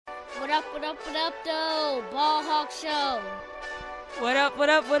though? Ball Hawk Show. What up,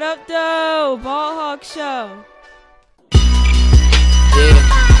 though? Ball Hawk Show.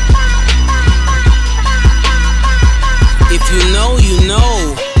 Yeah. If you know, you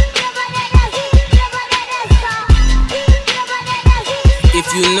know.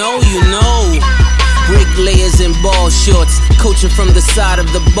 If you know, you know. Bricklayers in ball shorts, coaching from the side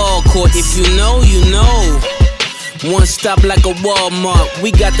of the ball court. If you know, you know. One stop like a Walmart.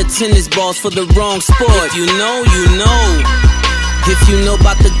 We got the tennis balls for the wrong sport. If you know, you know. If you know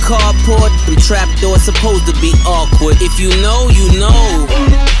about the carport, them trapdoors supposed to be awkward. If you know, you know.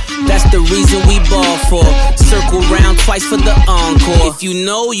 That's the reason we ball for. Circle round twice for the encore. If you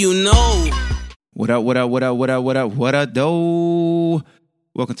know, you know. What up, though?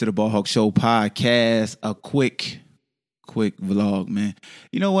 Welcome to the Ball Hawk Show podcast. A quick vlog, man.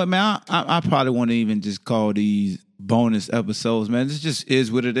 You know what, man? I probably want to even just call these bonus episodes, man. This just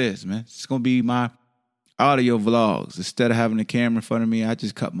is what it is, man. It's going to be my audio vlogs. Instead of having the camera in front of me, I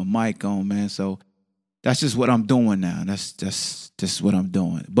just cut my mic on, man. So that's just what I'm doing now. That's just what I'm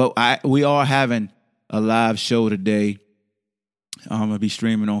doing. But we are having a live show today. I'm going to be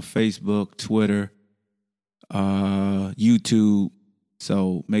streaming on Facebook, Twitter, YouTube.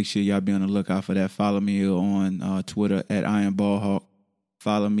 So make sure y'all be on the lookout for that. Follow me on Twitter at I Am Ball Hawk.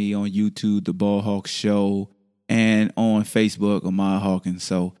 Follow me on YouTube, The Ball Hawk Show, and on Facebook, Ahmad Hawkins.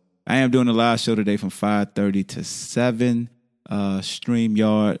 So I am doing a live show today from 5:30 to 7.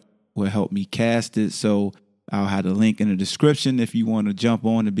 StreamYard will help me cast it. So I'll have the link in the description if you want to jump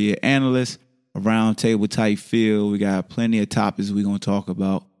on to be an analyst. A round table type feel. We got plenty of topics we're going to talk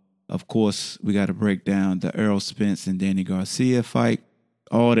about. Of course, we got to break down the Errol Spence and Danny Garcia fight.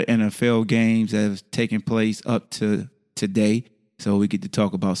 All the NFL games that have taken place up to today. So we get to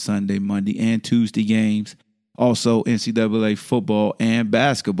talk about Sunday, Monday, and Tuesday games. Also, NCAA football and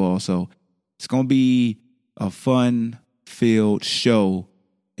basketball. So it's going to be a fun-filled show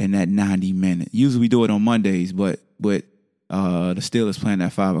in that 90 minutes. Usually we do it on Mondays, but with the Steelers playing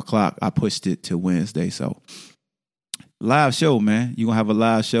at 5 o'clock, I pushed it to Wednesday. So live show, man. You're going to have a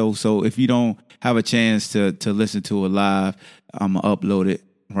live show. So if you don't have a chance to listen to it live, I'm going to upload it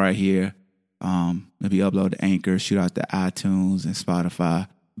right here. Maybe upload to Anchor, shoot out to iTunes and Spotify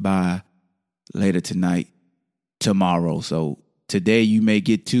by later tomorrow. So today you may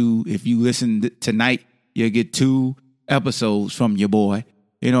get 2. If you listen tonight, you'll get 2 episodes from your boy.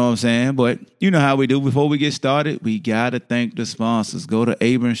 You know what I'm saying? But you know how we do. Before we get started, we got to thank the sponsors. Go to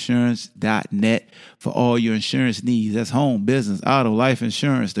aberinsurance.net for all your insurance needs. That's home, business, auto, life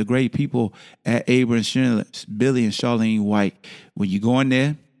insurance. The great people at Aber Insurance, Billy and Charlene White. When you go in there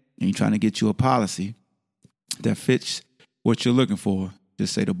and you're trying to get you a policy that fits what you're looking for,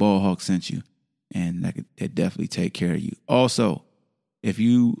 just say the Ball Hawk sent you, and that definitely take care of you. Also, if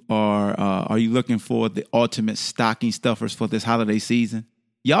you are you looking for the ultimate stocking stuffers for this holiday season?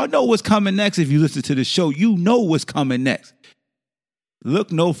 Y'all know what's coming next. If you listen to the show, you know what's coming next.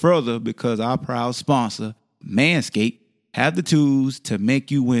 Look no further because our proud sponsor, Manscaped, have the tools to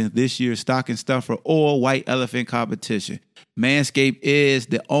make you win this year's stocking stuffer or white elephant competition. Manscaped is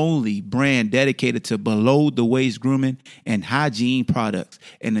the only brand dedicated to below-the-waist grooming and hygiene products.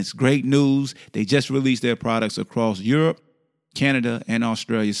 And it's great news. They just released their products across Europe, Canada, and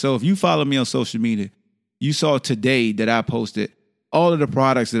Australia. So if you follow me on social media, you saw today that I posted all of the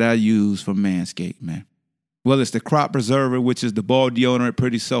products that I use from Manscaped, man. Well, it's the Crop Preserver, which is the ball deodorant,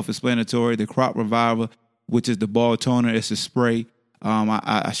 pretty self-explanatory. The Crop Reviver, which is the ball toner. It's a spray.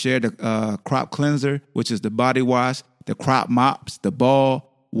 I shared the Crop Cleanser, which is the body wash. The Crop Mops, the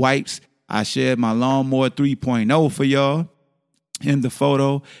ball wipes. I shared my Lawnmower 3.0 for y'all in the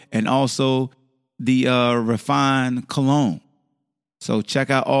photo. And also the Refined Cologne. So check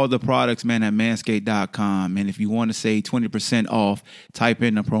out all the products, man, at manscaped.com. And if you want to save 20% off, type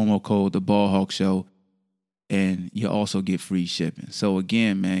in the promo code, The Ball Hawk Show, and you'll also get free shipping. So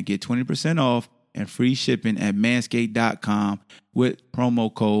again, man, get 20% off and free shipping at manscaped.com with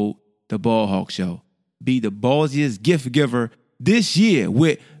promo code, The Ball Hawk Show. Be the ballsiest gift giver this year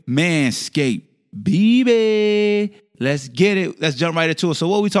with Manscaped. Baby, let's get it. Let's jump right into it. So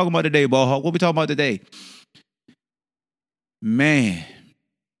what are we talking about today, Ball Hawk? What are we talking about today? Man,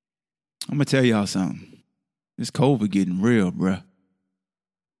 I'm going to tell y'all something. This COVID getting real, bruh.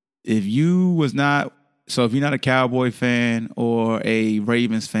 If you're not a Cowboy fan or a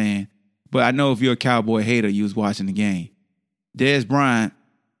Ravens fan, but I know if you're a Cowboy hater, you was watching the game. There's Bryant,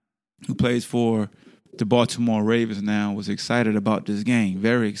 who plays for the Baltimore Ravens now, was excited about this game,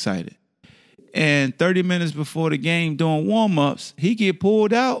 very excited. And 30 minutes before the game doing warm-ups, he get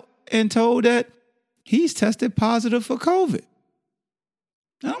pulled out and told that he's tested positive for COVID.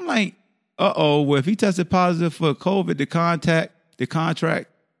 And I'm like, well, if he tested positive for COVID, the contract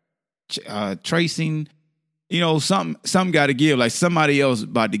tracing, something got to give. Like somebody else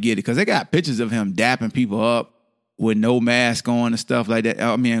about to get it because they got pictures of him dapping people up with no mask on and stuff like that.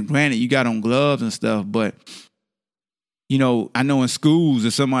 I mean, granted, you got on gloves and stuff, but I know in schools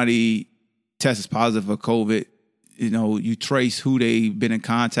if somebody tests positive for COVID, you trace who they've been in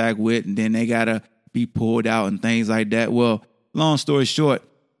contact with, and then they gotta be pulled out and things like that. Well, long story short,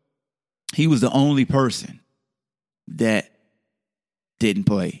 he was the only person that didn't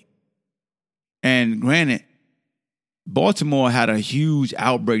play. And granted, Baltimore had a huge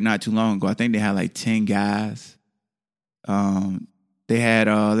outbreak not too long ago. I think they had like 10 guys. They had,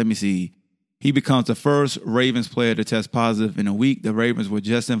 let me see. He becomes the first Ravens player to test positive in a week. The Ravens were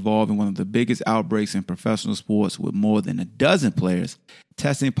just involved in one of the biggest outbreaks in professional sports with more than a dozen players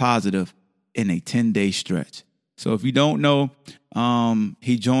testing positive in a 10-day stretch. So if you don't know,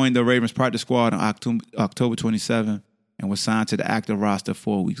 he joined the Ravens practice squad on October 27th and was signed to the active roster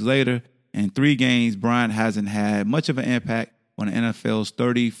 4 weeks later. In 3 games, Bryant hasn't had much of an impact on the NFL's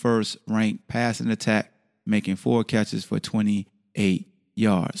 31st ranked passing attack, making 4 catches for 28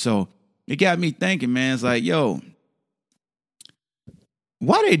 yards. So it got me thinking, man. It's like, yo,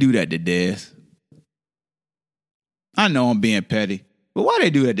 why they do that to Dez? I know I'm being petty, but why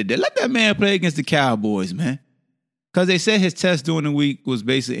they do that to Dez? Let that man play against the Cowboys, man. Because they said his test during the week was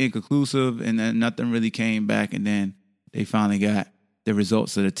basically inconclusive and then nothing really came back. And then they finally got the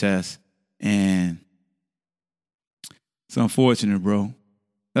results of the test. And it's unfortunate, bro.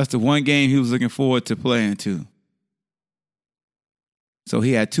 That's the one game he was looking forward to playing too. So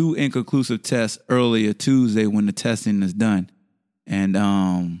he had 2 inconclusive tests earlier Tuesday when the testing is done. And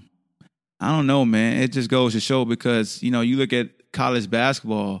I don't know, man. It just goes to show because, you look at college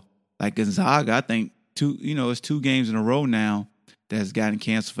basketball, like Gonzaga, I think it's 2 games in a row now that's gotten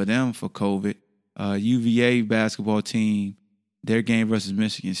canceled for them for COVID. UVA basketball team, their game versus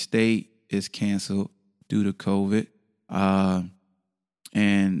Michigan State is canceled due to COVID.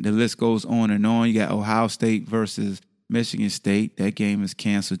 And the list goes on and on. You got Ohio State versus Michigan State. That game is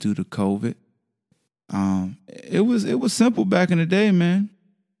canceled due to COVID. It was simple back in the day, man.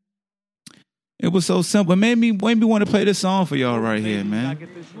 It was so simple. It made me want to play this song for y'all right here, man.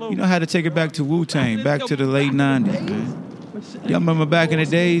 I had to take it back to Wu-Tang, back to the late 90s, man. Y'all remember back in the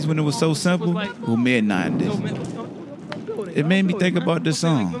days when it was so simple? Well, mid-90s. It made me think about this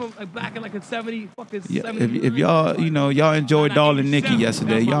song. Yeah, if y'all, y'all enjoyed Darling Nikki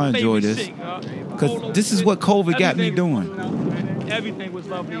yesterday, y'all enjoy this. Because this is what COVID got me doing. Everything was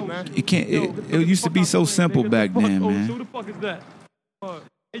lovely, man. It used to be so simple back then, man. Who the fuck is that?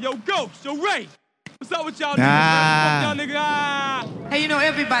 Hey, yo, Ghost, yo, Ray. What's up with y'all niggas? Hey,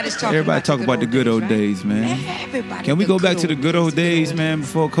 everybody's talking Everybody talk about the good old days, man. Everybody. Can we go back to the good old days, man,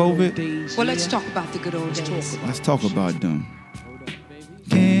 before COVID? Well, let's talk about the good old days. Let's talk about them.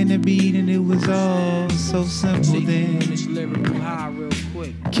 Can it be that it was all so simple then?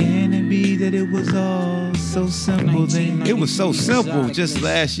 Can it be that it was all so simple then? It was so simple just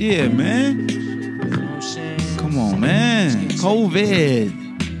last year, man. Come on, man. COVID.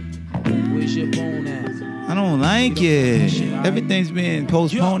 Where's your bone at? I don't like it. Everything's been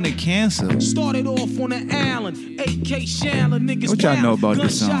postponed and canceled. Started off on the island, AK Shallon, niggas. What y'all know about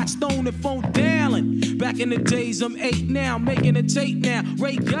this song? Gunshots thrown at phone dialing. Back in the days, I'm 8 now, making a tape now.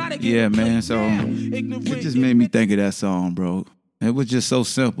 Ray gotta get yeah, man. So it just made me think of that song, bro. It was just so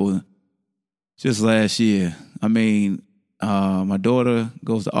simple. Just last year. I mean, my daughter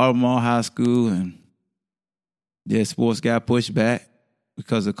goes to Albemarle High School, and their sports got pushed back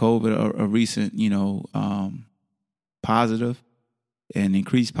because of COVID, a recent, positive and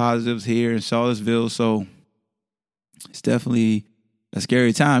increased positives here in Charlottesville. So it's definitely a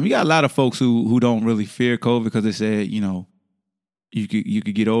scary time. You got a lot of folks who don't really fear COVID because they said, you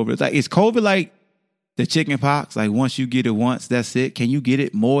could get over it. It's like, is COVID like the chicken pox? Like once you get it once, that's it. Can you get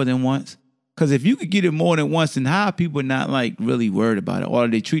it more than once? Because if you could get it more than once, then how are people not like really worried about it? Or are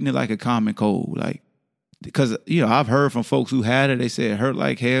they treating it like a common cold? Like, because, I've heard from folks who had it, they said it hurt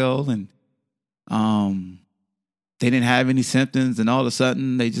like hell and they didn't have any symptoms and all of a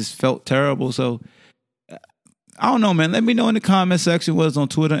sudden they just felt terrible. So I don't know, man. Let me know in the comment section, whether it's on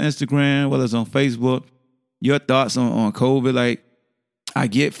Twitter, Instagram, whether it's on Facebook, your thoughts on COVID. Like, I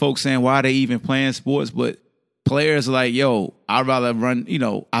get folks saying why they even playing sports, but players are like, yo, I'd rather run,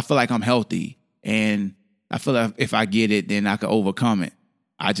 I feel like I'm healthy and I feel like if I get it, then I can overcome it.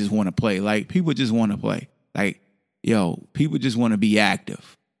 I just want to play. Like, people just want to play. Like, people just want to be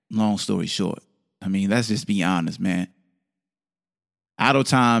active. Long story short. I mean, let's just be honest, man. Idle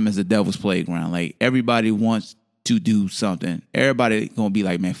time is the devil's playground. Like, everybody wants to do something, everybody gonna be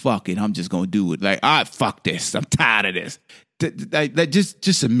like, man, fuck it, I'm just gonna do it. Like, all right, fuck this, I'm tired of this.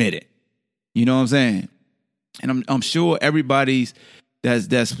 Just admit it. You know what I'm saying? And I'm sure everybody's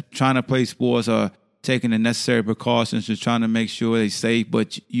that's trying to play sports are taking the necessary precautions, just trying to make sure they're safe,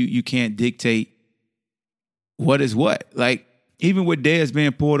 but you can't dictate what is what. Like, even with Dez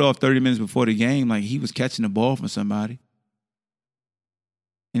being pulled off 30 minutes before the game, like, he was catching the ball from somebody.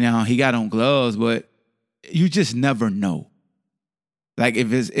 You know, he got on gloves, but you just never know. Like,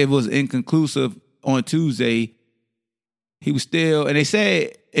 if it was inconclusive on Tuesday, he was still, and they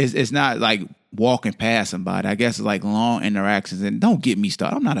say it's not like walking past somebody. I guess it's like long interactions. And don't get me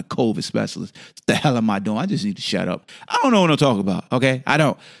started. I'm not a COVID specialist. What the hell am I doing? I just need to shut up. I don't know what I'm talking about, okay? I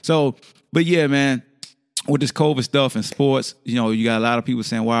don't. So, but yeah, man, with this COVID stuff in sports, you know, you got a lot of people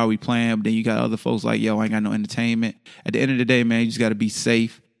saying, why are we playing? But then you got other folks like, yo, I ain't got no entertainment. At the end of the day, man, you just got to be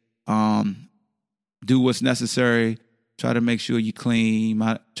safe. Do what's necessary. Try to make sure you clean.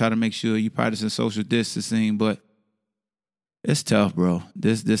 Try to make sure you practicing social distancing. But it's tough, bro.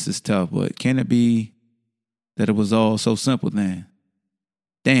 This is tough. But can it be that it was all so simple then?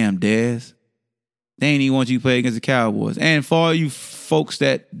 Damn, Dez. They ain't even want you to play against the Cowboys. And for all you folks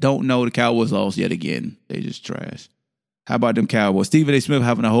that don't know, the Cowboys lost yet again. They just trash. How about them Cowboys? Stephen A. Smith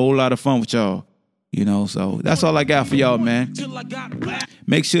having a whole lot of fun with y'all. You know, so that's all I got for y'all, man.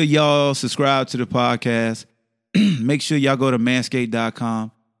 Make sure y'all subscribe to the podcast. Make sure y'all go to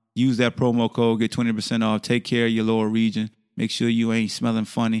manscaped.com. Use that promo code. Get 20% off. Take care of your lower region. Make sure you ain't smelling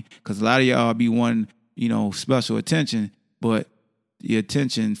funny. Because a lot of y'all be wanting, you know, special attention, but your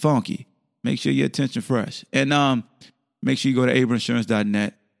attention funky. Make sure your attention fresh. And make sure you go to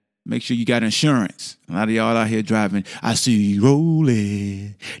abrainsurance.net. Make sure you got insurance. A lot of y'all out here driving. I see you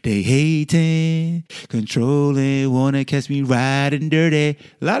rolling. They hating, controlling, want to catch me riding dirty.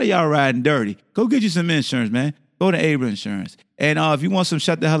 A lot of y'all riding dirty. Go get you some insurance, man. Go to Abra Insurance. And if you want some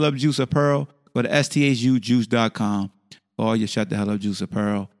Shut the Hell Up Juice apparel, go to sthujuice.com for all your Shut the Hell Up Juice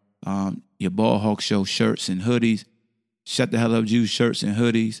apparel. Your Ball Hawk Show shirts and hoodies. Shut the Hell Up Juice shirts and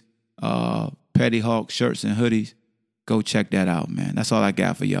hoodies. Petty Hawk shirts and hoodies. Go check that out, man. That's all I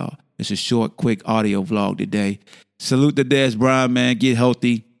got for y'all. It's a short, quick audio vlog today. Salute to Dez Bryant, man. Get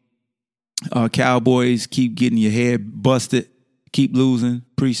healthy. Cowboys, keep getting your head busted. Keep losing.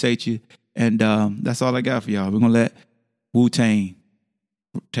 Appreciate you. And that's all I got for y'all. We're going to let Wu-Tang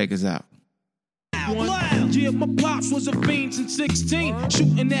take us out. Yeah, my pops was a fiend since 16.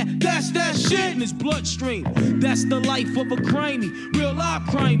 Shooting that's that shit in his bloodstream. That's the life of a crimey, real life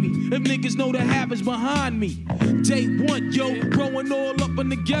crimey. If niggas know the habits behind me. Day one, yo, growing all up in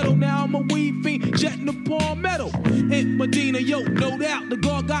the ghetto. Now I'm a weed fiend, jetting the palmetto. In Medina, yo, no doubt, the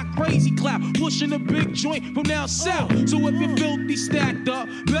guard got crazy clap, pushing a big joint from down south. So if you're filthy stacked up,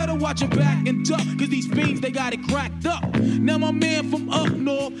 better watch your back and duck, cause these fiends, they got it cracked up. Now my man from up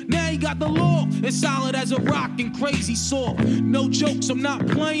north, now he got the law. It's solid as a rock and crazy soft. No jokes, I'm not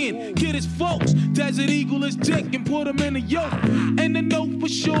playing. Get his folks, Desert Eagle his dick and put him in a yoke. And the note for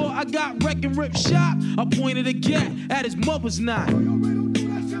sure, I got wreck and rip shot. I pointed a gat at his mother's knot.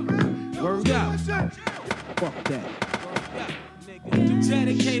 Word out. Fuck that.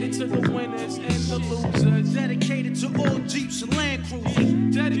 Dedicated to the winners and the losers. Dedicated to all Jeeps and Land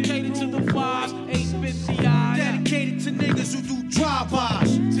Cruisers. Dedicated to the 5s, 850i. Dedicated to niggas who do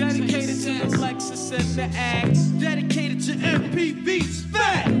drive-bys. Dedicated to the Lexus and the Axe. Dedicated to MPVs.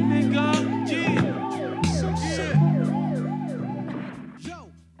 Fat nigga, yeah.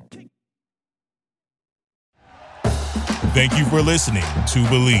 Thank you for listening to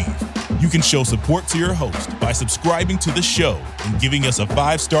Believe. You can show support to your host by subscribing to the show and giving us a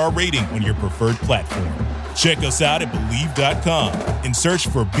 5-star rating on your preferred platform. Check us out at Believe.com and search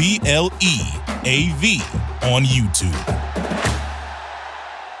for BLEAV on YouTube.